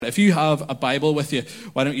If you have a Bible with you,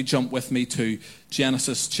 why don't you jump with me to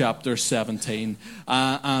Genesis chapter 17.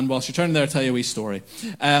 And whilst you're turning there, I'll tell you a wee story.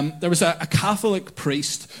 There was a Catholic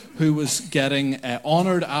priest who was getting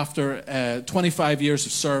honoured after 25 years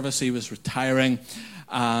of service. He was retiring.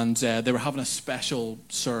 And they were having a special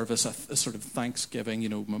service, a sort of Thanksgiving,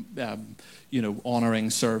 honouring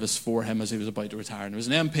service for him as he was about to retire. And there was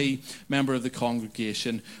an MP, member of the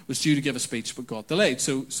congregation, was due to give a speech but got delayed.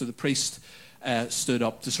 So the priest stood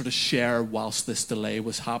up to sort of share whilst this delay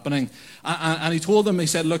was happening. And he told them, he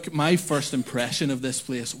said, look, my first impression of this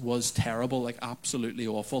place was terrible, like absolutely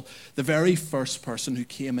awful. The very first person who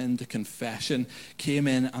came into confession came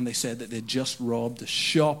in and they said that they'd just robbed a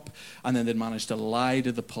shop and then they'd managed to lie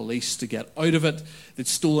to the police to get out of it. They'd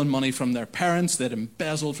stolen money from their parents, they'd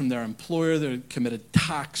embezzled from their employer, they'd committed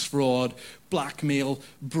tax fraud, blackmail,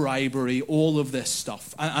 bribery, all of this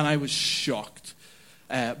stuff. And I was shocked.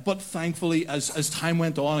 But thankfully, as time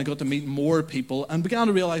went on, I got to meet more people and began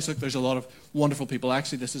to realize, look, there's a lot of wonderful people.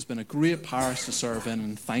 Actually, this has been a great parish to serve in,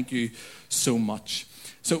 and thank you so much.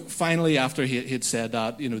 So finally, after he had said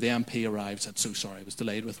that, the MP arrived, said, so sorry, I was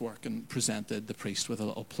delayed with work, and presented the priest with a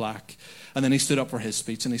little plaque. And then he stood up for his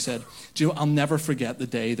speech and he said, do you know, I'll never forget the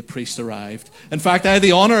day the priest arrived. In fact, I had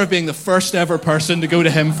the honour of being the first ever person to go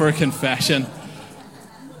to him for a confession.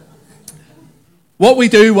 What we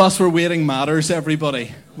do whilst we're waiting matters,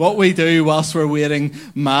 everybody. What we do whilst we're waiting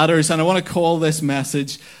matters. And I want to call this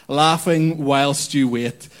message, Laughing Whilst You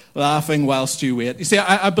Wait. Laughing whilst you wait. You see,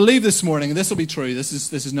 I believe this morning, and this will be true, this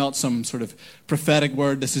is not some sort of prophetic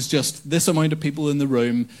word, this is just this amount of people in the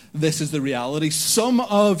room, this is the reality. Some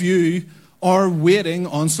of you are waiting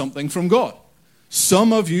on something from God.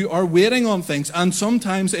 Some of you are waiting on things, and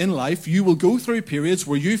sometimes in life you will go through periods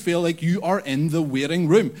where you feel like you are in the waiting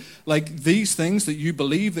room. Like these things that you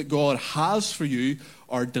believe that God has for you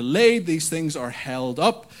are delayed, these things are held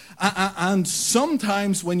up. And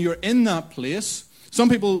sometimes when you're in that place, some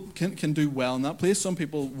people can do well in that place. Some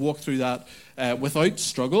people walk through that without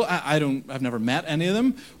struggle. I've never met any of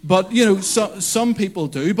them, but some people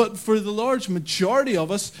do. But for the large majority of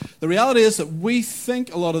us, the reality is that we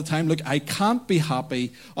think a lot of the time, look, I can't be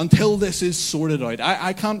happy until this is sorted out.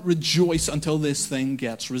 I can't rejoice until this thing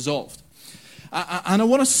gets resolved. And I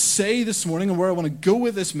want to say this morning, and where I want to go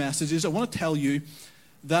with this message is, I want to tell you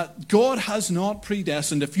that God has not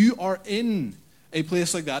predestined. If you are in a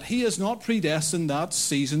place like that, He has not predestined that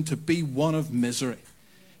season to be one of misery.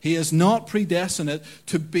 He has not predestined it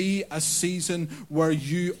to be a season where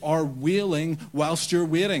you are wailing whilst you're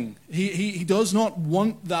waiting. He does not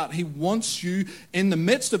want that. He wants you in the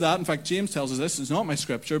midst of that. In fact, James tells us this. It's not my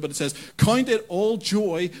scripture, but it says, count it all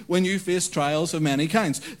joy when you face trials of many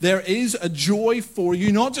kinds. There is a joy for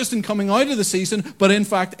you, not just in coming out of the season, but in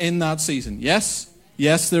fact in that season. Yes?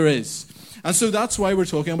 Yes, there is. And so that's why we're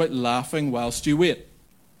talking about laughing whilst you wait.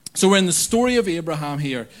 So we're in the story of Abraham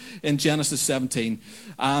here in Genesis 17.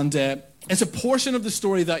 And it's a portion of the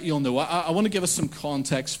story that you'll know. I want to give us some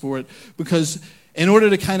context for it, because in order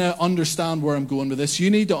to kind of understand where I'm going with this, you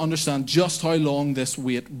need to understand just how long this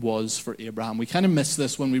wait was for Abraham. We kind of miss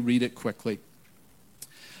this when we read it quickly.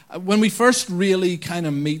 When we first really kind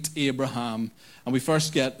of meet Abraham, and we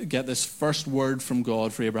first get this first word from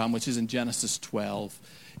God for Abraham, which is in Genesis 12,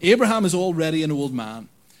 Abraham is already an old man.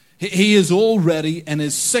 He is already in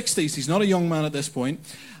his 60s. He's not a young man at this point.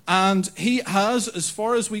 And he has, as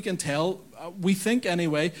far as we can tell, we think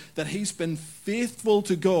anyway, that he's been faithful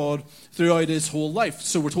to God throughout his whole life.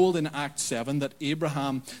 So we're told in Acts 7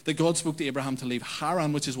 that God spoke to Abraham to leave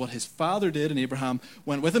Haran, which is what his father did, and Abraham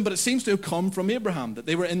went with him. But it seems to have come from Abraham, that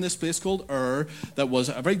they were in this place called Ur, that was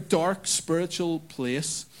a very dark spiritual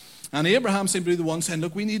place. And Abraham seemed to be the one saying,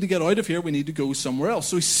 look, we need to get out of here. We need to go somewhere else.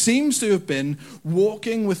 So he seems to have been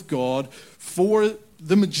walking with God for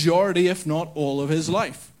the majority, if not all, of his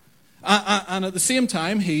life. And at the same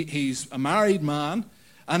time, he's a married man,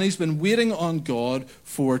 and he's been waiting on God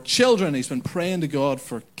for children. He's been praying to God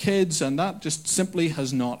for kids, and that just simply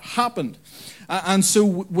has not happened. And so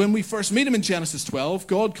when we first meet him in Genesis 12,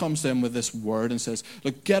 God comes to him with this word and says,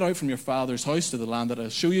 look, get out from your father's house to the land that I'll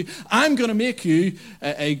show you. I'm going to make you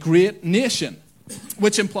a great nation,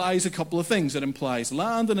 which implies a couple of things. It implies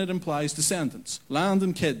land and it implies descendants, land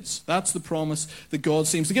and kids. That's the promise that God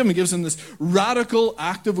seems to give him. He gives him this radical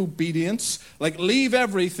act of obedience, like leave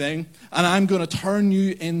everything and I'm going to turn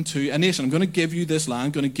you into a nation. I'm going to give you this land,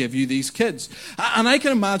 I'm going to give you these kids. And I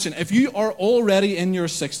can imagine if you are already in your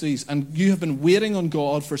 60s and you have been waiting on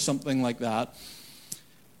God for something like that,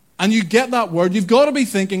 and you get that word, you've got to be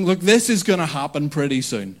thinking, look, this is going to happen pretty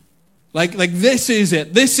soon. Like this is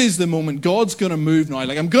it. This is the moment. God's going to move now.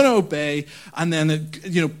 Like I'm going to obey, and then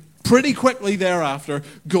Pretty quickly thereafter,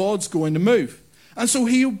 God's going to move. And so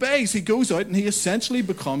he obeys. He goes out and he essentially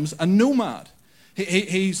becomes a nomad.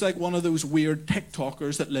 He's like one of those weird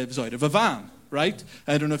TikTokers that lives out of a van, right?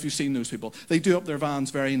 I don't know if you've seen those people. They do up their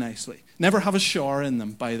vans very nicely. Never have a shower in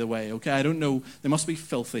them, by the way, okay? I don't know. They must be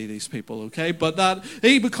filthy, these people, okay? But that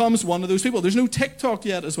he becomes one of those people. There's no TikTok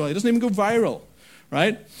yet as well. He doesn't even go viral,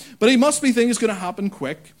 right? But he must be thinking it's going to happen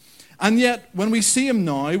quick. And yet, when we see him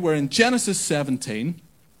now, we're in Genesis 17.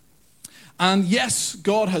 And yes,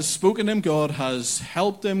 God has spoken to him. God has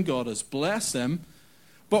helped him. God has blessed him.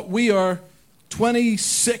 But we are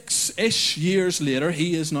 26-ish years later.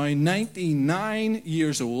 He is now 99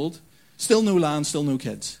 years old. Still no land, still no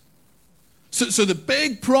kids. So the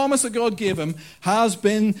big promise that God gave him has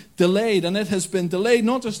been delayed. And it has been delayed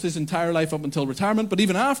not just his entire life up until retirement, but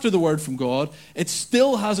even after the word from God, it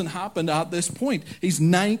still hasn't happened at this point. He's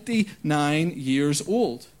 99 years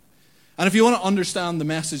old. And if you want to understand the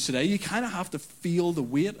message today, you kind of have to feel the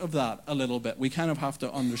weight of that a little bit. We kind of have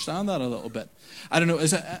to understand that a little bit. I don't know,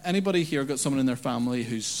 is anybody here got someone in their family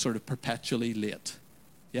who's sort of perpetually late?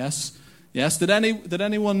 Yes? Yes? Did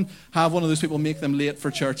anyone have one of those people make them late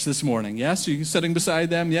for church this morning? Yes? Are you sitting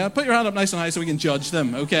beside them? Yeah? Put your hand up nice and high so we can judge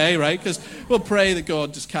them, okay? Right? Because we'll pray that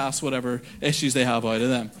God just casts whatever issues they have out of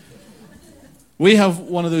them. We have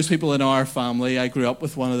one of those people in our family. I grew up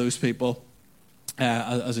with one of those people.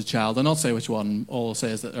 As a child. I'll not say which one. All I'll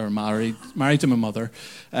say is that they're married to my mother.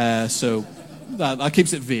 So that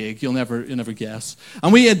keeps it vague. You'll never guess.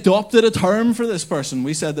 And we adopted a term for this person.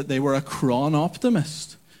 We said that they were a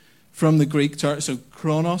chronoptimist from the Greek term. So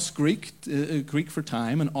chronos, Greek for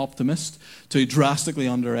time, and optimist, to drastically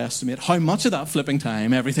underestimate how much of that flipping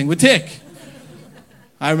time everything would take.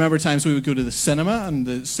 I remember times we would go to the cinema, and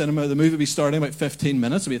the movie would be starting in about 15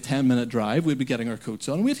 minutes. It would be a 10-minute drive. We'd be getting our coats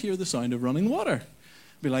on, and we'd hear the sound of running water.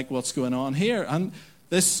 Be like, what's going on here? And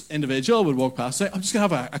this individual would walk past and say, I'm just going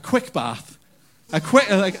to have a quick bath.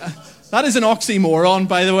 That is an oxymoron,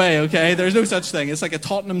 by the way, okay? There's no such thing. It's like a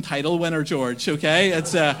Tottenham title winner, George, okay?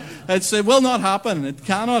 It will not happen. It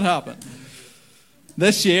cannot happen.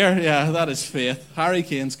 This year, yeah, that is faith. Harry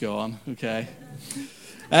Kane's gone, okay?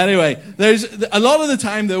 Anyway, there's a lot of the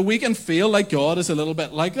time, though, we can feel like God is a little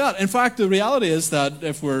bit like that. In fact, the reality is that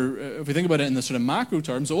if we think about it in the sort of macro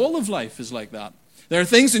terms, all of life is like that. There are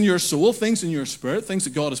things in your soul, things in your spirit, things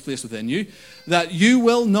that God has placed within you that you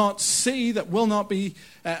will not see, that will not be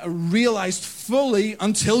realized fully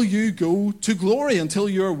until you go to glory, until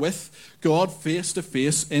you're with God face to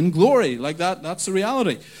face in glory. Like that's the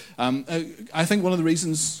reality. I think one of the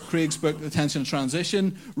reasons Craig's book, Attention and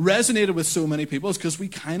Transition, resonated with so many people is because we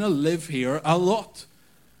kind of live here a lot.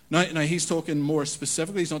 Now he's talking more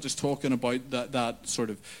specifically. He's not just talking about that sort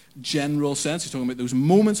of general sense. He's talking about those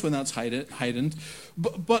moments when that's heightened.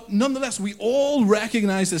 But nonetheless, we all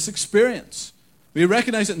recognize this experience. We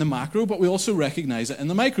recognize it in the macro, but we also recognize it in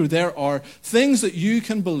the micro. There are things that you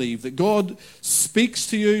can believe, that God speaks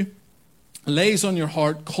to you, lays on your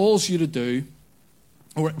heart, calls you to do,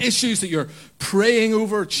 or issues that you're praying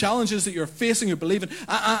over, challenges that you're facing, you're believing.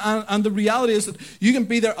 And the reality is that you can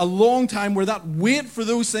be there a long time where that wait for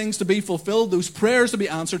those things to be fulfilled, those prayers to be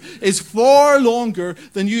answered, is far longer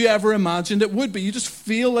than you ever imagined it would be. You just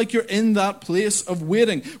feel like you're in that place of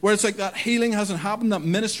waiting, where it's like that healing hasn't happened, that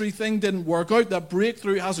ministry thing didn't work out, that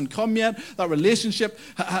breakthrough hasn't come yet, that relationship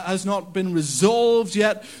has not been resolved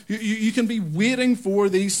yet. You can be waiting for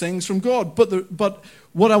these things from God. But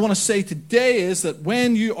what I want to say today is that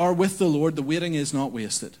when you are with the Lord, the waiting is not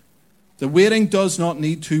wasted. The waiting does not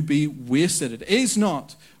need to be wasted. It is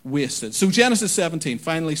not wasted. So Genesis 17,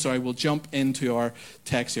 finally, we'll jump into our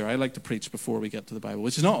text here. I like to preach before we get to the Bible,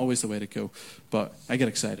 which is not always the way to go, but I get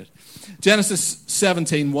excited. Genesis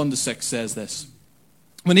 17, 1-6 says this.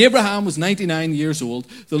 When Abraham was 99 years old,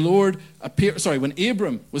 when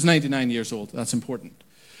Abram was 99 years old, that's important.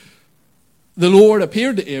 The Lord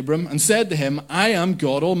appeared to Abram and said to him, I am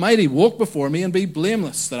God Almighty. Walk before me and be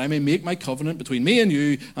blameless, that I may make my covenant between me and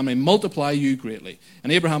you and may multiply you greatly.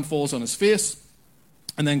 And Abraham falls on his face.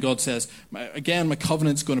 And then God says, again, my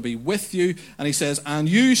covenant's going to be with you. And he says, and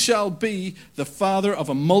you shall be the father of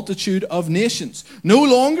a multitude of nations. No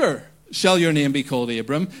longer shall your name be called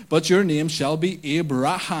Abram, but your name shall be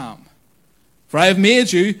Abraham. For I have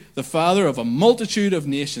made you the father of a multitude of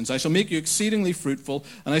nations. I shall make you exceedingly fruitful,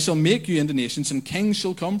 and I shall make you into nations, and kings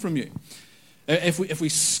shall come from you. If we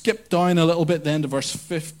skip down a little bit then to verse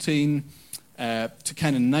 15 to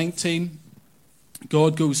kind of 19,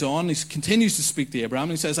 God goes on. He continues to speak to Abraham.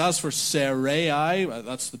 And he says, as for Sarai,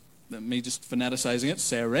 that's me just phoneticizing it,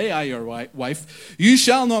 Sarai, your wife, you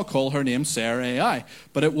shall not call her name Sarai,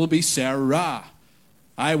 but it will be Sarah.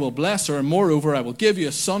 I will bless her, and moreover, I will give you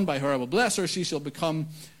a son by her. I will bless her. She shall become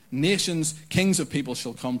nations. Kings of people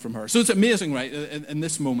shall come from her. So it's amazing, right, in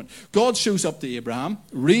this moment. God shows up to Abraham,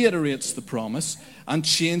 reiterates the promise, and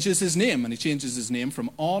changes his name. And he changes his name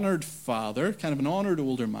from honored father, kind of an honored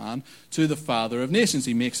older man, to the father of nations.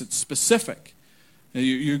 He makes it specific.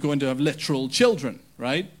 You're going to have literal children,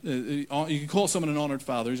 right? You can call someone an honored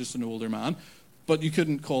father, just an older man, but you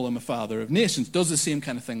couldn't call him a father of nations. Does the same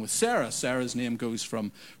kind of thing with Sarah. Sarah's name goes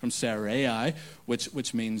from Sarai,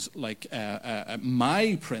 which means like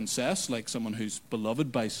my princess, like someone who's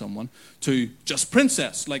beloved by someone, to just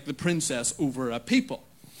princess, like the princess over a people.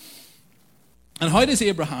 And how does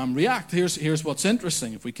Abraham react? Here's what's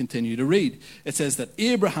interesting if we continue to read. It says that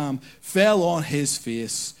Abraham fell on his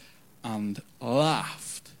face and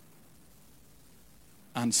laughed,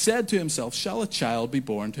 and said to himself, shall a child be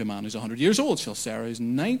born to a man who's 100 years old? Shall Sarah, who's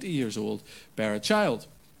 90 years old, bear a child?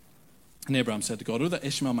 And Abraham said to God, oh, that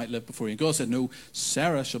Ishmael might live before you. And God said, no,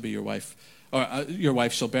 Sarah shall be your wife, or your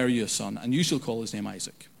wife shall bear you a son, and you shall call his name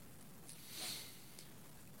Isaac.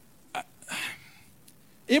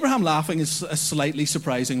 Abraham laughing is a slightly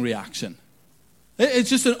surprising reaction. It's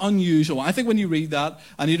just an unusual one. I think when you read that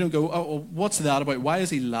and you don't go, oh, well, what's that about? Why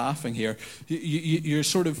is he laughing here? You're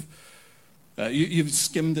sort of... You've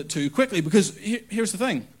skimmed it too quickly, because here's the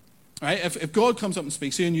thing, right? If God comes up and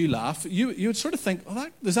speaks to you and you laugh, you would sort of think, oh,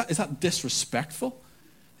 is that disrespectful?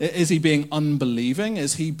 Is he being unbelieving?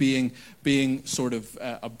 Is he being sort of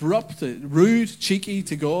abrupt, rude, cheeky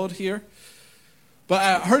to God here? But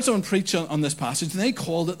I heard someone preach on this passage, and they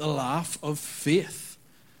called it the laugh of faith.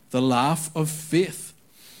 The laugh of faith.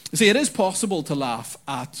 You see, it is possible to laugh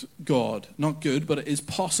at God. Not good, but it is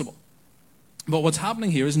possible. But what's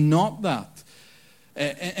happening here is not that.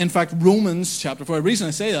 In fact, Romans chapter 4, the reason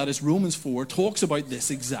I say that is Romans 4 talks about this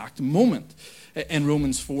exact moment. In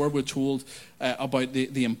Romans 4, we're told about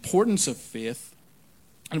the importance of faith.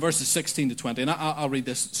 In verses 16 to 20, and I'll read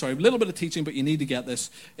this. Sorry, a little bit of teaching, but you need to get this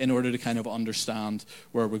in order to kind of understand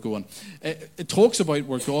where we're going. It talks about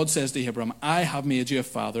where God says to Abraham, I have made you a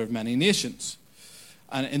father of many nations.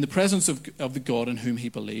 And in the presence of the God in whom he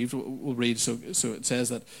believed, we'll read, so it says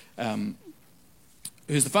that...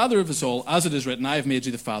 who is the father of us all, as it is written, I have made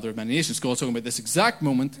you the father of many nations. God's talking about this exact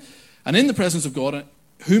moment. And in the presence of God,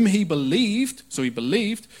 whom he believed, so he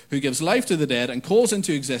believed, who gives life to the dead and calls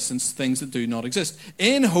into existence things that do not exist.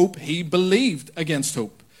 In hope, he believed against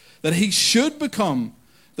hope, that he should become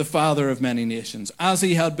the father of many nations, as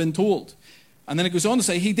he had been told. And then it goes on to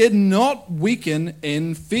say, he did not weaken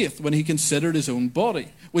in faith when he considered his own body,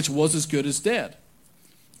 which was as good as dead,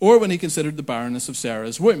 or when he considered the barrenness of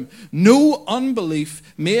Sarah's womb. No unbelief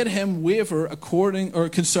made him waver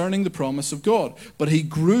concerning the promise of God, but he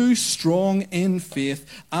grew strong in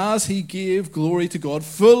faith as he gave glory to God,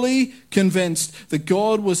 fully convinced that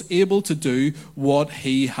God was able to do what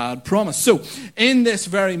he had promised. So, in this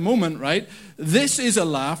very moment, right, this is a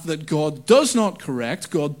laugh that God does not correct,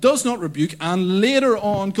 God does not rebuke, and later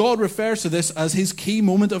on, God refers to this as his key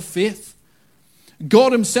moment of faith.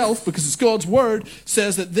 God himself, because it's God's word,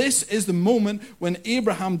 says that this is the moment when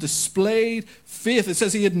Abraham displayed faith. It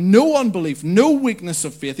says he had no unbelief, no weakness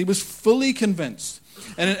of faith. He was fully convinced.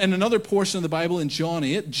 And in another portion of the Bible, in John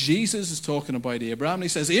 8, Jesus is talking about Abraham. And he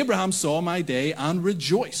says, Abraham saw my day and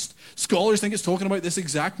rejoiced. Scholars think it's talking about this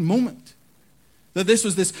exact moment. That this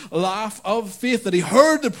was this laugh of faith, that he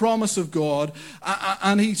heard the promise of God,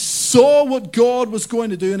 and he saw what God was going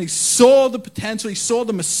to do, and he saw the potential, he saw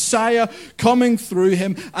the Messiah coming through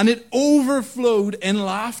him, and it overflowed in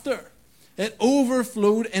laughter. It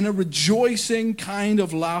overflowed in a rejoicing kind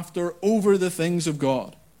of laughter over the things of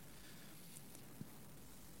God.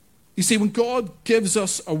 You see, when God gives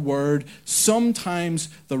us a word, sometimes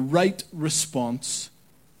the right response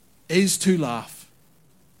is to laugh.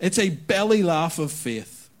 It's a belly laugh of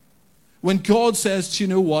faith. When God says, do you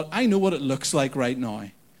know what? I know what it looks like right now.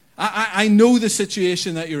 I know the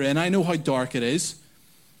situation that you're in. I know how dark it is.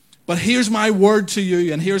 But here's my word to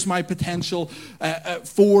you, and here's my potential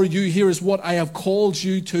for you. Here is what I have called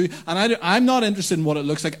you to. And I'm not interested in what it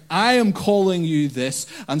looks like. I am calling you this.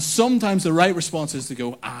 And sometimes the right response is to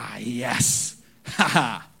go, yes. Ha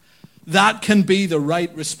ha. That can be the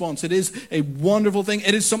right response. It is a wonderful thing.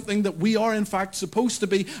 It is something that we are in fact supposed to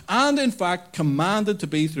be, and in fact commanded to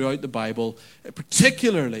be throughout the Bible,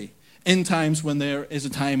 particularly in times when there is a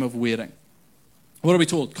time of waiting. What are we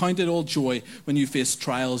told? Count it all joy when you face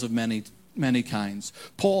trials of many kinds.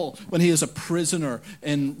 Paul, when he is a prisoner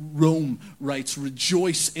in Rome, writes,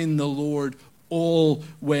 rejoice in the Lord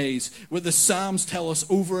always. Where the Psalms tell us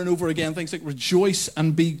over and over again things like rejoice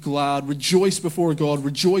and be glad, rejoice before God,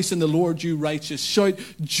 rejoice in the Lord, you righteous, shout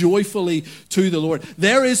joyfully to the Lord.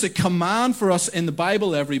 There is a command for us in the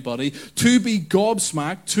Bible, everybody, to be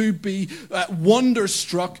gobsmacked, to be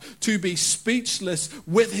wonderstruck, to be speechless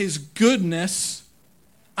with his goodness,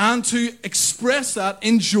 and to express that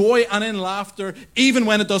in joy and in laughter, even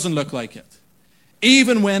when it doesn't look like it.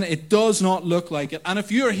 Even when it does not look like it. And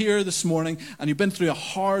if you're here this morning and you've been through a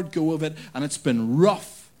hard go of it and it's been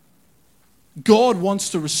rough, God wants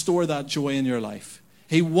to restore that joy in your life.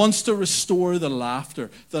 He wants to restore the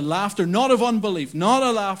laughter not of unbelief, not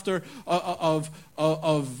a laughter of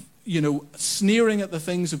sneering at the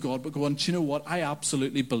things of God, but going, do you know what? I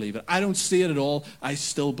absolutely believe it. I don't see it at all. I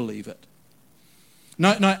still believe it.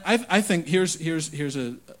 Now I think here's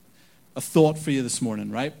a thought for you this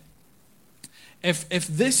morning, right? If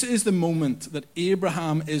this is the moment that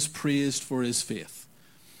Abraham is praised for his faith,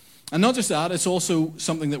 and not just that, it's also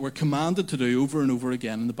something that we're commanded to do over and over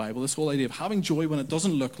again in the Bible, this whole idea of having joy when it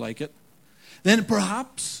doesn't look like it, then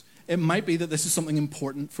perhaps it might be that this is something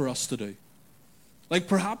important for us to do. Like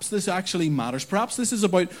perhaps this actually matters. Perhaps this is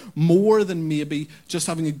about more than maybe just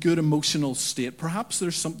having a good emotional state. Perhaps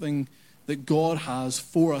there's something that God has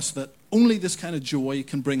for us that only this kind of joy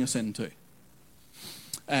can bring us into.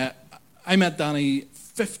 I met Danny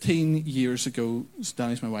 15 years ago.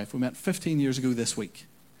 Danny's my wife. We met 15 years ago this week.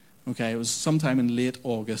 Okay, it was sometime in late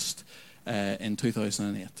August in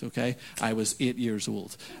 2008. Okay, I was 8 years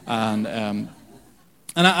old, and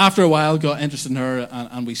after a while, got interested in her,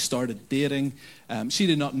 and we started dating. She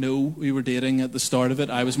did not know we were dating at the start of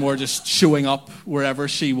it. I was more just showing up wherever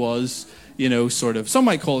she was. Sort of. Some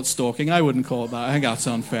might call it stalking. I wouldn't call it that. I think that's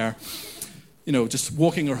unfair. Just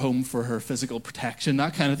walking her home for her physical protection,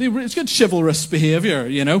 that kind of thing. It's good chivalrous behavior,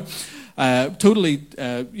 totally,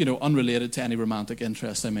 unrelated to any romantic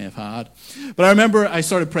interest I may have had. But I remember I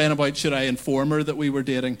started praying about should I inform her that we were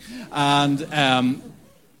dating, and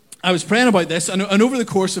I was praying about this, and over the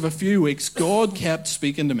course of a few weeks, God kept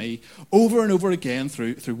speaking to me over and over again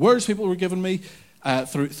through words people were giving me,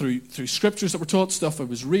 through scriptures that were taught, stuff I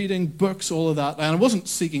was reading, books, all of that. And I wasn't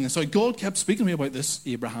seeking this out. God kept speaking to me about this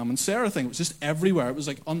Abraham and Sarah thing. It was just everywhere. It was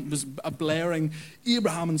like it was a blaring,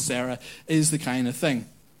 Abraham and Sarah is the kind of thing.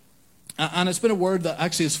 And it's been a word that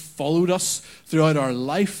actually has followed us throughout our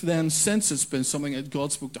life then since. It's been something that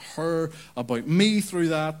God spoke to her about me through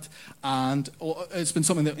that. And it's been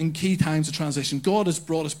something that in key times of transition, God has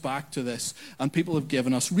brought us back to this. And people have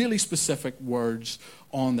given us really specific words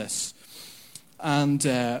on this. And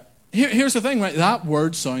here's the thing, right? That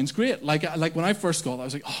word sounds great. Like when I first got it, I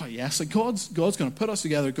was like, oh yes, like God's going to put us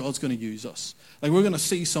together. God's going to use us. Like we're going to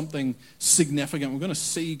see something significant. We're going to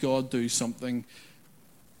see God do something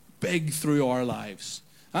big through our lives.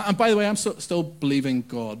 And by the way, I'm still believing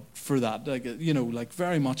God for that. Like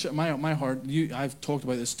very much at my heart. I've talked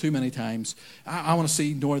about this too many times. I want to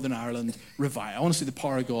see Northern Ireland revive. I want to see the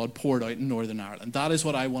power of God poured out in Northern Ireland. That is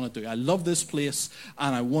what I want to do. I love this place,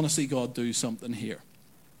 and I want to see God do something here.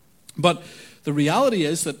 But the reality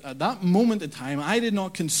is that at that moment in time, I did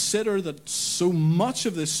not consider that so much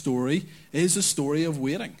of this story is a story of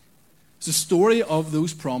waiting. It's a story of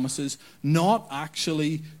those promises not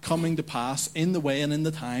actually coming to pass in the way and in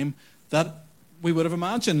the time that we would have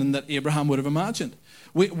imagined and that Abraham would have imagined.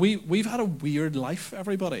 We've had a weird life,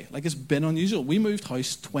 everybody. Like, it's been unusual. We moved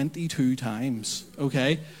house 22 times,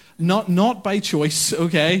 okay? Not by choice,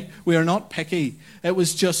 okay? We are not picky. It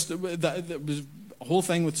was just... It was a whole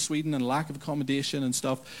thing with Sweden and lack of accommodation and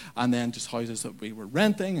stuff, and then just houses that we were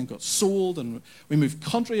renting and got sold, and we moved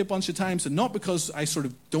country a bunch of times, and not because I sort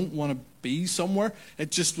of don't want to be somewhere.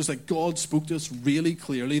 It just was like God spoke to us really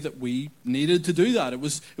clearly that we needed to do that. It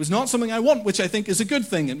was not something I want, which I think is a good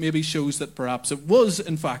thing. It maybe shows that perhaps it was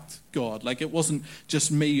in fact God. Like, it wasn't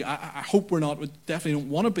just me. I hope we're not. We definitely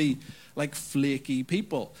don't want to be like flaky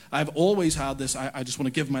people. I've always had this, I just want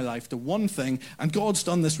to give my life to one thing, and God's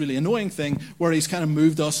done this really annoying thing where he's kind of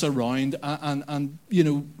moved us around and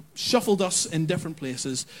shuffled us in different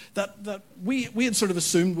places that we had sort of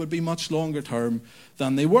assumed would be much longer term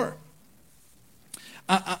than they were.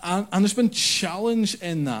 And there's been challenge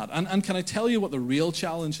in that. And can I tell you what the real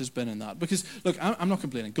challenge has been in that? Because, look, I'm not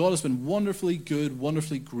complaining. God has been wonderfully good,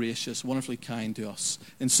 wonderfully gracious, wonderfully kind to us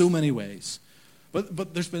in so many ways.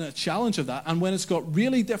 But there's been a challenge of that. And when it's got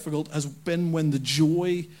really difficult has been when the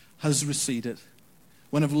joy has receded.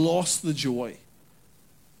 When I've lost the joy.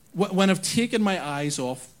 When I've taken my eyes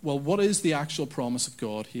off, well, what is the actual promise of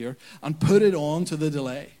God here? And put it on to the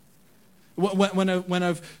delay. When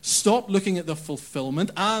I've stopped looking at the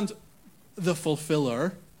fulfillment and the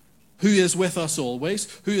fulfiller, who is with us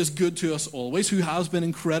always, who is good to us always, who has been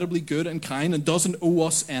incredibly good and kind and doesn't owe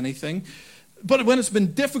us anything. But when it's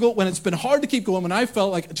been difficult, when it's been hard to keep going, when I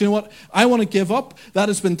felt like, do you know what, I want to give up, that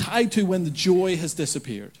has been tied to when the joy has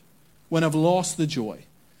disappeared, when I've lost the joy.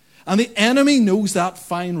 And the enemy knows that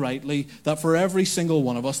fine rightly, that for every single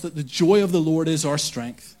one of us, that the joy of the Lord is our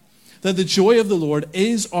strength. That the joy of the Lord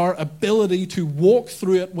is our ability to walk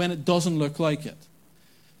through it when it doesn't look like it.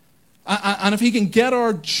 And if he can get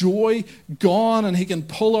our joy gone and he can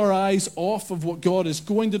pull our eyes off of what God is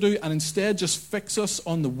going to do and instead just fix us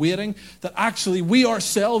on the waiting, that actually we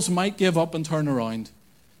ourselves might give up and turn around.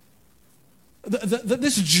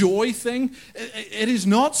 This joy thing, it is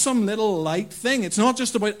not some little light thing. It's not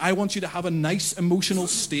just about, I want you to have a nice emotional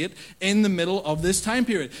state in the middle of this time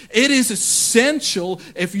period. It is essential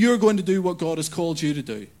if you're going to do what God has called you to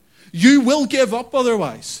do. You will give up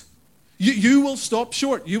otherwise. You will stop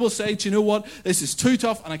short. You will say, do you know what? This is too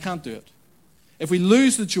tough and I can't do it. If we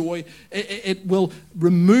lose the joy, it will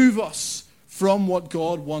remove us from what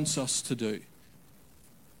God wants us to do.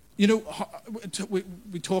 You know,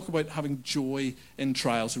 we talk about having joy in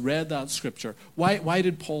trials. Read that scripture. Why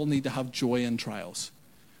did Paul need to have joy in trials?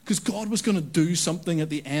 Because God was going to do something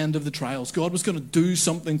at the end of the trials. God was going to do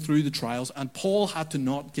something through the trials, and Paul had to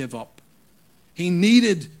not give up. He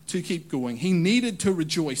needed to keep going. He needed to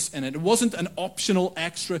rejoice in it. It wasn't an optional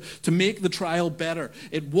extra to make the trial better.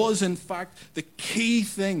 It was, in fact, the key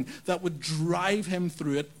thing that would drive him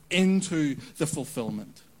through it into the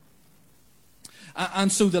fulfillment.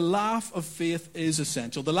 And so the laugh of faith is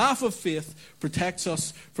essential. The laugh of faith protects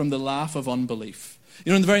us from the laugh of unbelief.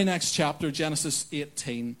 You know, in the very next chapter, Genesis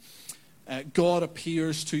 18, God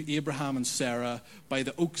appears to Abraham and Sarah by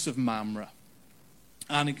the oaks of Mamre.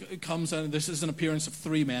 And it comes, and this is an appearance of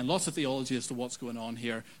three men. Lots of theology as to what's going on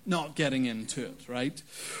here. Not getting into it, right?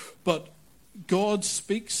 But God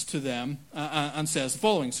speaks to them and says the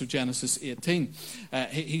following. So Genesis 18,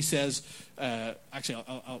 he says, actually,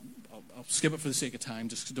 I'll skip it for the sake of time,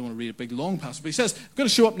 just because I don't want to read a big long passage. But he says, I'm going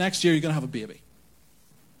to show up next year, you're going to have a baby.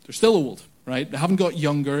 They're still old, right? They haven't got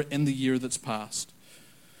younger in the year that's passed.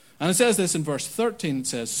 And it says this in verse 13, it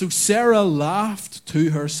says, so Sarah laughed to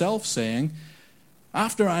herself, saying,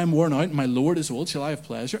 after I am worn out and my Lord is old, shall I have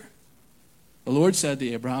pleasure? The Lord said to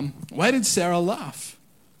Abraham, why did Sarah laugh?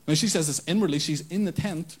 Now she says this inwardly, she's in the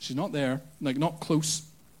tent, she's not there, like not close.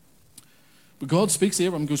 But God speaks to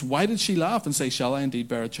Abraham and goes, why did she laugh and say, shall I indeed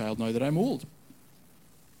bear a child now that I'm old?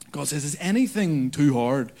 God says, is anything too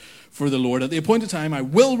hard for the Lord? At the appointed time, I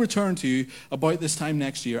will return to you about this time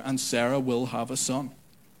next year, and Sarah will have a son.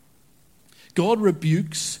 God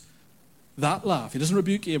rebukes that laugh. He doesn't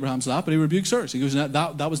rebuke Abraham's laugh, but he rebukes hers. He goes,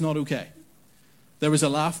 that was not okay. There was a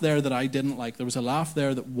laugh there that I didn't like. There was a laugh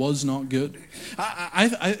there that was not good.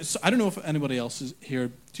 I don't know if anybody else is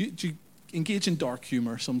here. Do you engage in dark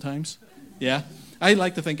humor sometimes? Yeah? I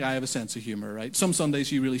like to think I have a sense of humor, right? Some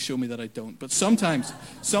Sundays you really show me that I don't. But sometimes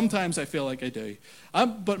I feel like I do.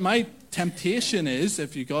 But my temptation is,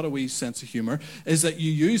 if you got a wee sense of humor, is that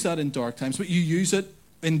you use that in dark times, but you use it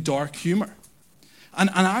in dark humor. And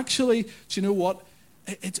actually, do you know what?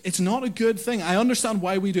 It's not a good thing. I understand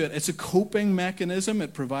why we do it. It's a coping mechanism.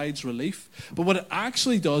 It provides relief. But what it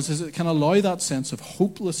actually does is it can allow that sense of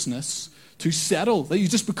hopelessness to settle, that you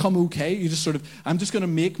just become okay. You just sort of, I'm just going to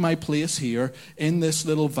make my place here in this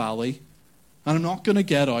little valley, and I'm not going to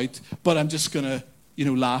get out, but I'm just going to,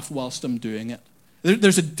 laugh whilst I'm doing it.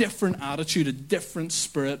 There's a different attitude, a different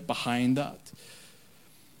spirit behind that.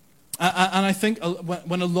 And I think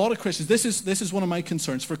when a lot of Christians, this is one of my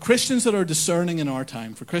concerns, for Christians that are discerning in our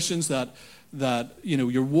time, for Christians that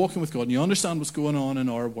you're walking with God and you understand what's going on in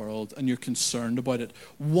our world and you're concerned about it,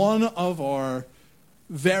 one of our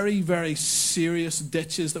very, very serious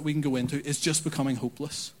ditches that we can go into is just becoming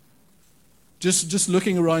hopeless. Just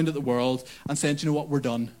looking around at the world and saying, you know what, we're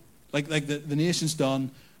done. Like the nation's done.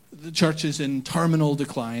 The church is in terminal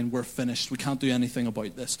decline. We're finished. We can't do anything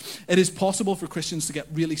about this. It is possible for Christians to get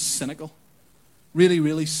really cynical. Really,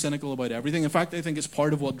 really cynical about everything. In fact, I think it's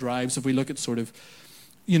part of what drives, if we look at sort of,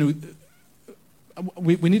 we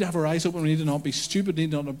need to have our eyes open. We need to not be stupid. We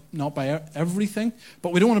need to not buy everything.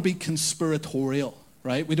 But we don't want to be conspiratorial,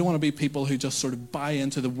 right? We don't want to be people who just sort of buy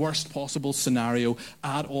into the worst possible scenario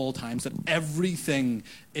at all times, that everything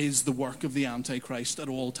is the work of the Antichrist at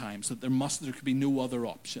all times, that there could be no other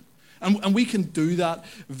option. And we can do that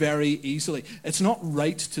very easily. It's not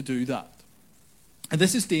right to do that. And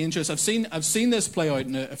this is dangerous. I've seen this play out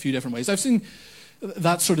in a few different ways. I've seen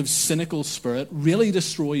that sort of cynical spirit really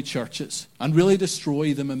destroy churches and really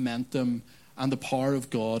destroy the momentum and the power of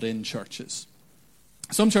God in churches.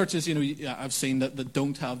 Some churches, I've seen that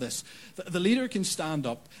don't have this. The leader can stand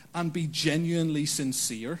up and be genuinely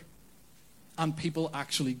sincere, and people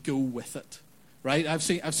actually go with it, right? I've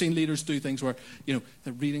seen leaders do things where,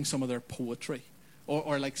 they're reading some of their poetry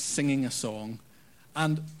or like singing a song,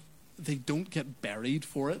 and they don't get buried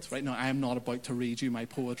for it. Right now, I am not about to read you my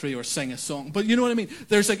poetry or sing a song, but you know what I mean?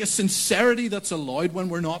 There's like a sincerity that's allowed when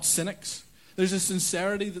we're not cynics. There's a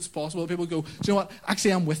sincerity that's possible. People go, do you know what?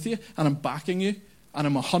 Actually, I'm with you, and I'm backing you, and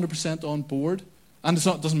I'm 100% on board. And it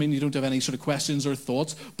doesn't mean you don't have any sort of questions or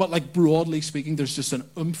thoughts, but like broadly speaking, there's just an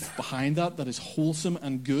oomph behind that is wholesome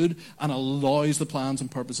and good and allows the plans and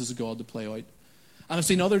purposes of God to play out. And I've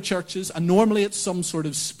seen other churches, and normally it's some sort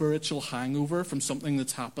of spiritual hangover from something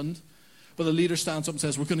that's happened, but the leader stands up and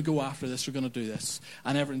says, we're going to go after this, we're going to do this.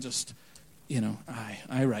 And everyone just,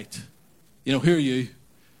 aye, right. Who are you?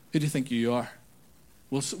 Who do you think you are?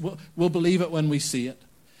 We'll believe it when we see it.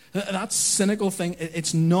 That cynical thing,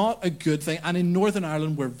 it's not a good thing. And in Northern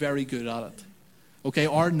Ireland, we're very good at it. Okay,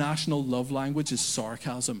 our national love language is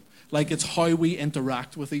sarcasm. Like, it's how we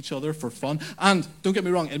interact with each other for fun. And don't get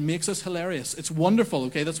me wrong, it makes us hilarious. It's wonderful,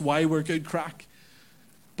 okay? That's why we're good crack.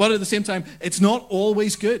 But at the same time, it's not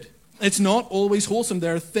always good. It's not always wholesome.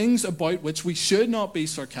 There are things about which we should not be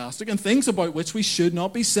sarcastic and things about which we should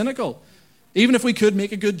not be cynical. Even if we could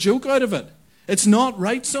make a good joke out of it. It's not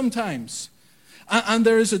right sometimes. And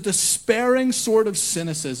there is a despairing sort of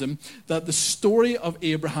cynicism that the story of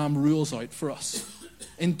Abraham rules out for us.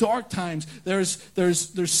 In dark times, there's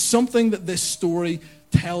something that this story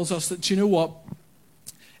tells us that, you know what?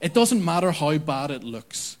 It doesn't matter how bad it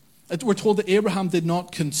looks. We're told that Abraham did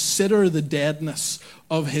not consider the deadness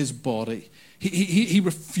of his body. He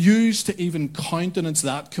refused to even countenance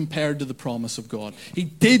that compared to the promise of God. He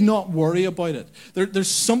did not worry about it.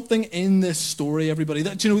 There's something in this story, everybody.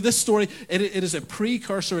 That, this story, it is a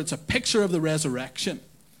precursor. It's a picture of the resurrection.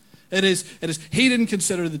 It is. He didn't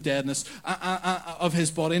consider the deadness of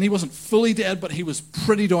his body. And he wasn't fully dead, but he was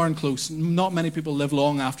pretty darn close. Not many people live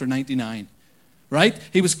long after 99. Right?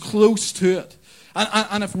 He was close to it.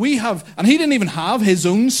 And he didn't even have his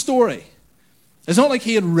own story. It's not like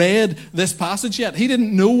he had read this passage yet. He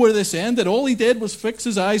didn't know where this ended. All he did was fix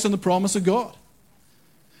his eyes on the promise of God.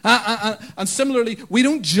 And similarly, we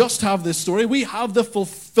don't just have this story. We have the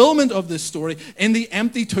fulfillment of this story in the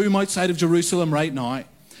empty tomb outside of Jerusalem right now.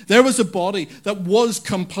 There was a body that was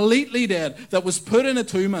completely dead, that was put in a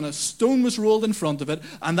tomb, and a stone was rolled in front of it.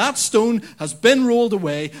 And that stone has been rolled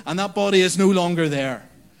away, and that body is no longer there.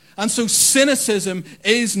 And so cynicism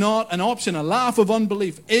is not an option. A laugh of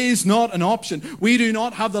unbelief is not an option. We do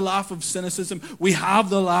not have the laugh of cynicism. We have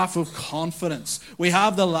the laugh of confidence. We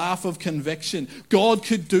have the laugh of conviction. God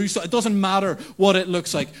could do so. It doesn't matter what it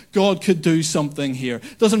looks like. God could do something here.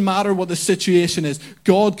 It doesn't matter what the situation is.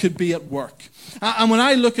 God could be at work. And when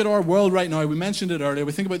I look at our world right now, we mentioned it earlier,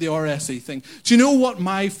 we think about the RSE thing. Do you know what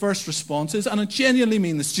my first response is? And I genuinely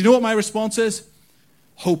mean this. Do you know what my response is?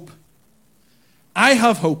 Hope. I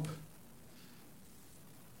have hope.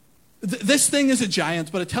 This thing is a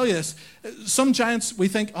giant, but I tell you this, some giants we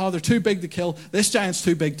think, they're too big to kill. This giant's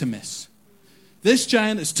too big to miss. This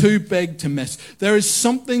giant is too big to miss. There is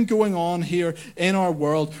something going on here in our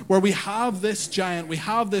world where we have this giant, we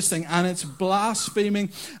have this thing, and it's blaspheming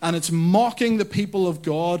and it's mocking the people of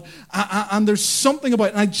God. And there's something about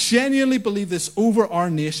it, and I genuinely believe this over our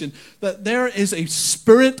nation, that there is a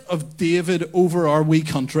spirit of David over our wee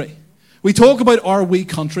country. We talk about our wee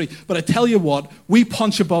country, but I tell you what, we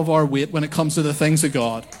punch above our weight when it comes to the things of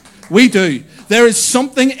God. We do. There is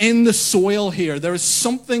something in the soil here. There is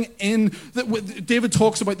something in that David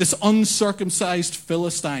talks about, this uncircumcised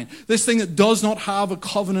Philistine, this thing that does not have a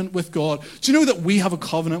covenant with God. Do you know that we have a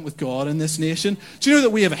covenant with God in this nation? Do you know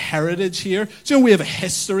that we have a heritage here? Do you know we have a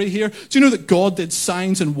history here? Do you know that God did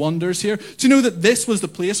signs and wonders here? Do you know that this was the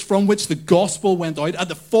place from which the gospel went out? At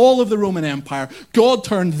the fall of the Roman Empire, God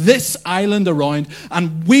turned this island around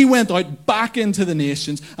and we went out back into the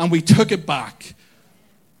nations and we took it back.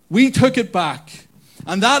 We took it back.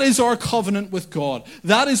 And that is our covenant with God.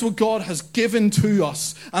 That is what God has given to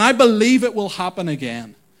us. And I believe it will happen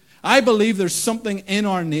again. I believe there's something in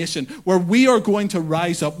our nation where we are going to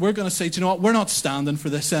rise up. We're going to say, do you know what? We're not standing for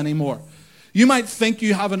this anymore. You might think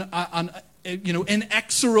you have an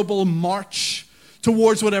inexorable march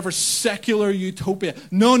towards whatever secular utopia.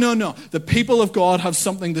 No. The people of God have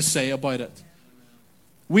something to say about it.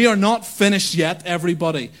 We are not finished yet,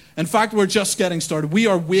 everybody. In fact, we're just getting started. We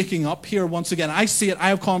are waking up here once again. I see it. I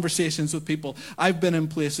have conversations with people. I've been in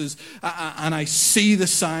places, and I see the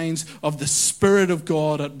signs of the Spirit of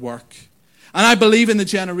God at work. And I believe in the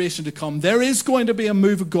generation to come, there is going to be a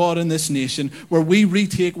move of God in this nation where we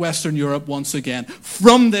retake Western Europe once again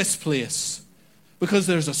from this place. Because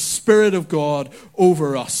there's a Spirit of God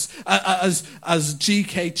over us. As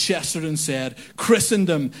G.K. Chesterton said,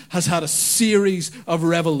 Christendom has had a series of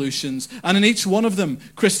revolutions. And in each one of them,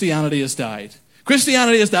 Christianity has died.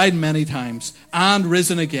 Christianity has died many times and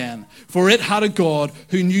risen again. For it had a God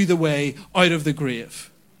who knew the way out of the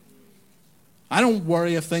grave. I don't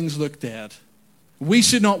worry if things look dead. We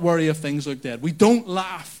should not worry if things look dead. We don't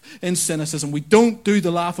laugh in cynicism. We don't do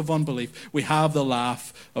the laugh of unbelief. We have the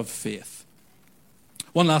laugh of faith.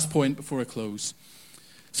 One last point before I close.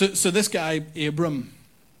 So this guy, Abram,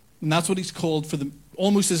 and that's what he's called for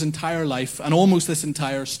almost his entire life and almost this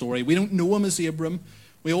entire story. We don't know him as Abram.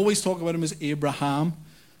 We always talk about him as Abraham.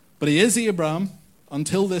 But he is Abram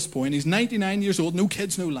until this point. He's 99 years old, no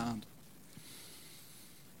kids, no land.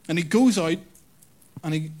 And he goes out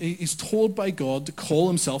and he's told by God to call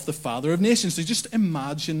himself the Father of Nations. So just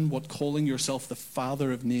imagine what calling yourself the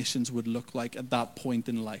Father of Nations would look like at that point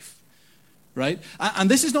in life. Right?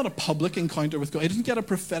 And this is not a public encounter with God. He didn't get a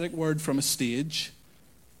prophetic word from a stage.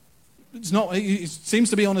 It's not. He seems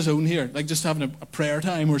to be on his own here, like just having a prayer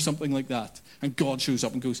time or something like that. And God shows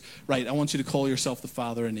up and goes, right, I want you to call yourself the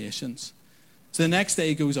Father of Nations. So the next day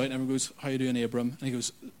he goes out and everyone goes, how are you doing, Abram? And he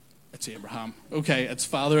goes, it's Abraham. Okay, it's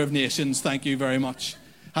Father of Nations. Thank you very much.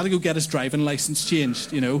 Had to go get his driving license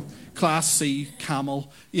changed, Class C,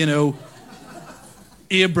 camel,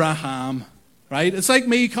 Abraham, right? It's like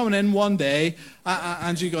me coming in one day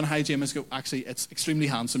and you going, hi, James. Go, actually, it's extremely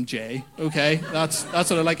handsome Jay, okay? That's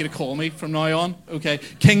what I'd like you to call me from now on, okay?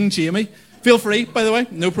 King Jamie. Feel free, by the way.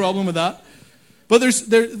 No problem with that. But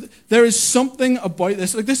there is something about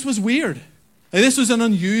this. Like, this was weird. Like, this was an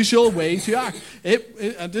unusual way to act. It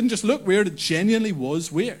didn't just look weird, it genuinely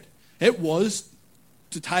was weird. It was,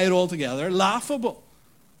 to tie it all together, laughable.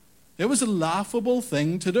 It was a laughable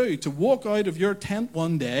thing to do, to walk out of your tent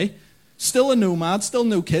one day, still a nomad, still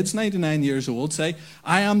no kids, 99 years old, say,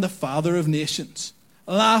 I am the Father of Nations.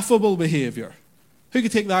 Laughable behavior. Who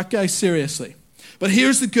could take that guy seriously? But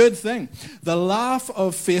here's the good thing. The laugh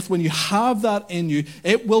of faith, when you have that in you,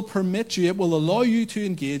 it will permit you, it will allow you to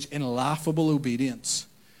engage in laughable obedience,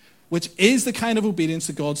 which is the kind of obedience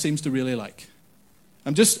that God seems to really like.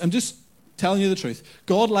 I'm just telling you the truth.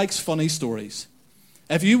 God likes funny stories.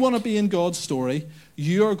 If you want to be in God's story,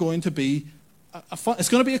 you are going to be, it's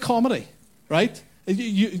going to be a comedy, right?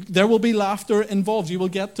 There will be laughter involved. You will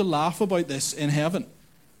get to laugh about this in heaven.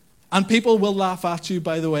 And people will laugh at you,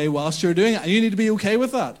 by the way, whilst you're doing it. And you need to be okay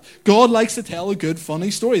with that. God likes to tell a good, funny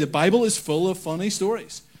story. The Bible is full of funny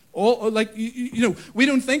stories. We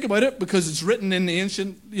don't think about it because it's written in the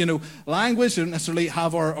ancient, language. They don't necessarily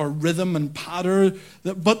have our rhythm and pattern.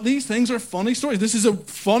 But these things are funny stories. This is a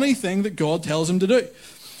funny thing that God tells him to do.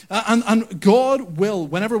 And God will,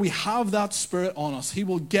 whenever we have that Spirit on us, he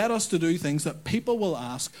will get us to do things that people will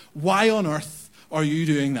ask, why on earth are you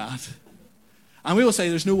doing that? And we will say,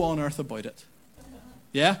 there's no on earth about it.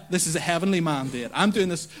 Yeah? This is a heavenly mandate. I'm doing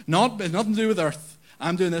this, it's nothing to do with earth.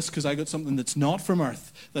 I'm doing this because I got something that's not from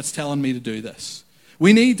earth that's telling me to do this.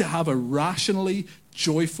 We need to have a rationally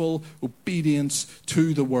joyful obedience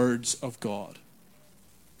to the words of God.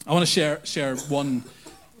 I want to share one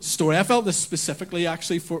story. I felt this specifically,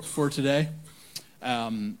 actually, for today.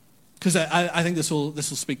 Because I think this will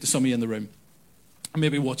speak to some of you in the room. And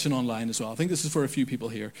maybe watching online as well. I think this is for a few people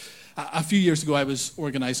here. A few years ago, I was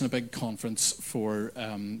organising a big conference for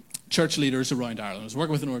church leaders around Ireland. I was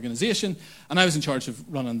working with an organisation, and I was in charge of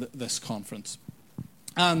running this conference.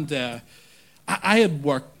 And I had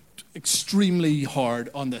worked extremely hard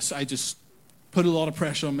on this. I just put a lot of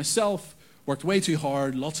pressure on myself, worked way too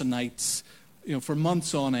hard, lots of nights, for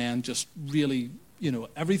months on end, just really,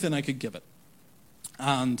 everything I could give it.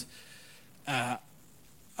 And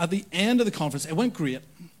at the end of the conference, it went great.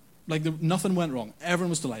 Nothing went wrong. Everyone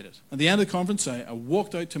was delighted. At the end of the conference, I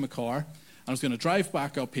walked out to my car, and I was going to drive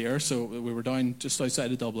back up here. So we were down just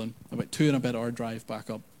outside of Dublin, about 2.5-hour drive back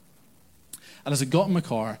up. And as I got in my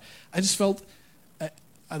car, I just felt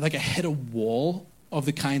like I hit a wall of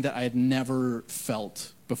the kind that I had never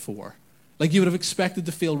felt before. Like you would have expected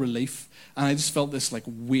to feel relief, and I just felt this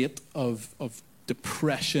weight of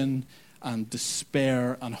depression and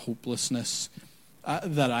despair and hopelessness.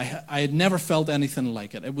 That I had never felt anything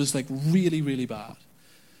like it. It was really, really bad.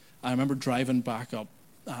 I remember driving back up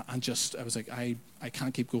and I was like, I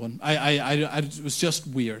can't keep going. It was just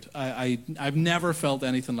weird. I've never felt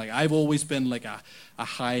anything like it. I've always been like a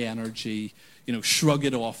high energy, shrug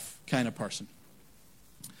it off kind of person.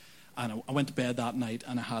 And I went to bed that night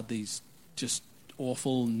and I had these just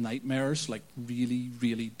awful nightmares, like really,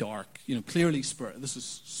 really dark. Clearly this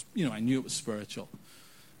is, I knew it was spiritual.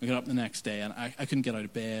 I got up the next day and I couldn't get out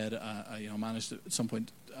of bed. I managed at some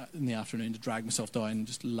point in the afternoon to drag myself down and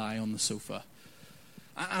just lie on the sofa.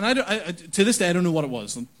 And to this day, I don't know what it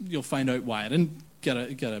was. And you'll find out why. I didn't get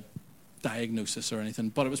a diagnosis or anything,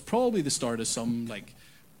 but it was probably the start of some like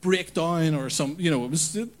breakdown or some, it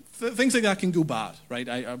was things like that can go bad, right?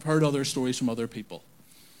 I've heard other stories from other people,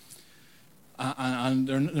 and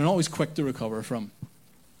they're not always quick to recover from.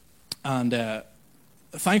 And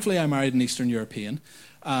thankfully, I married an Eastern European,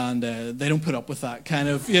 and they don't put up with that kind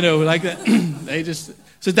of, like that. They just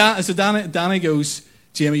so Danny goes,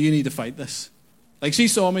 Jamie, you need to fight this. Like, she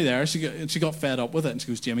saw me there, she got fed up with it, and she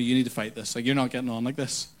goes, Jamie, you need to fight this. Like, you're not getting on like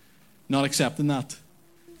this. Not accepting that.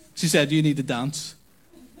 She said, you need to dance.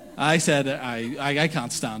 I said, I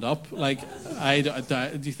can't stand up. Like,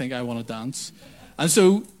 do you think I want to dance? And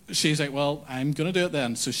so she's like, well, I'm going to do it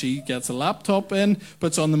then. So she gets a laptop in,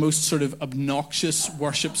 puts on the most sort of obnoxious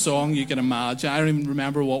worship song you can imagine. I don't even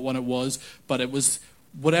remember what one it was, but it was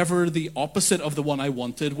whatever the opposite of the one I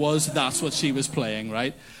wanted was, that's what she was playing,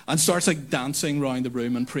 right? And starts like dancing around the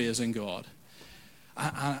room and praising God.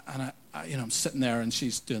 And I'm sitting there and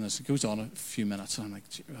she's doing this. It goes on a few minutes and I'm like,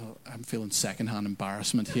 I'm feeling secondhand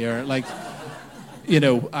embarrassment here. Like,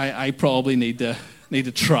 I probably need to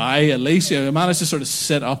try at least. I managed to sort of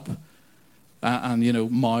sit up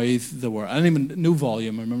and mouth the word. I didn't even, no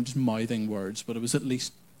volume. I remember just mouthing words, but it was at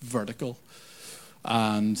least vertical.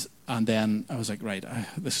 And then I was like, right,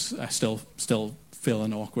 I still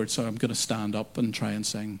feeling awkward, so I'm going to stand up and try and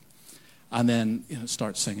sing. And then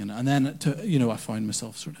start singing. And then I found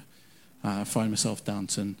myself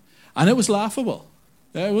dancing, and it was laughable.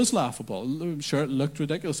 It was laughable. I'm sure it looked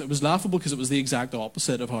ridiculous. It was laughable because it was the exact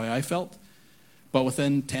opposite of how I felt. But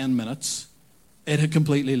within 10 minutes, it had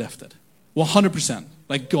completely lifted, 100%,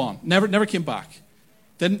 like gone. Never came back.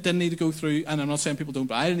 Didn't need to go through, and I'm not saying people don't,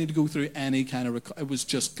 but I didn't need to go through any kind of, it was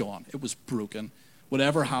just gone. It was broken.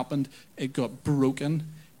 Whatever happened, it got broken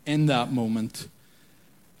in that moment.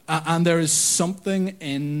 And there is something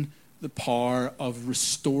in the power of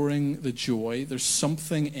restoring the joy. There's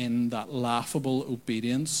something in that laughable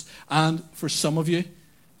obedience. And for some of you,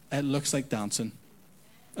 it looks like dancing.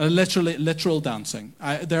 Literal dancing.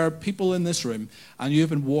 There are people in this room, and you've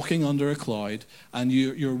been walking under a cloud, and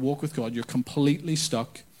your walk with God, you're completely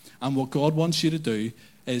stuck. And what God wants you to do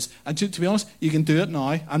is, and to be honest, you can do it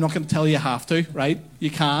now. I'm not going to tell you have to, right? You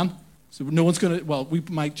can. So no one's going to, well, we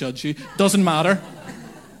might judge you. Doesn't matter.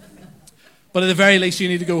 But at the very least, you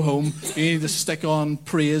need to go home. You need to stick on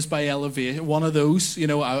Praise by Elevation, one of those,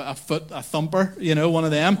 a thumper, one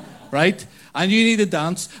of them, right? And you need to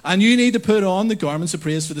dance, and you need to put on the garments of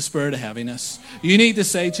praise for the spirit of heaviness. You need to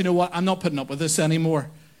say, do you know what? I'm not putting up with this anymore.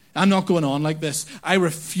 I'm not going on like this. I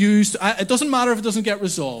refuse. It doesn't matter if it doesn't get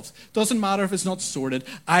resolved. It doesn't matter if it's not sorted.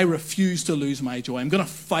 I refuse to lose my joy. I'm going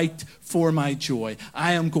to fight for my joy.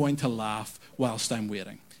 I am going to laugh whilst I'm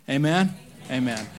waiting. Amen? Amen.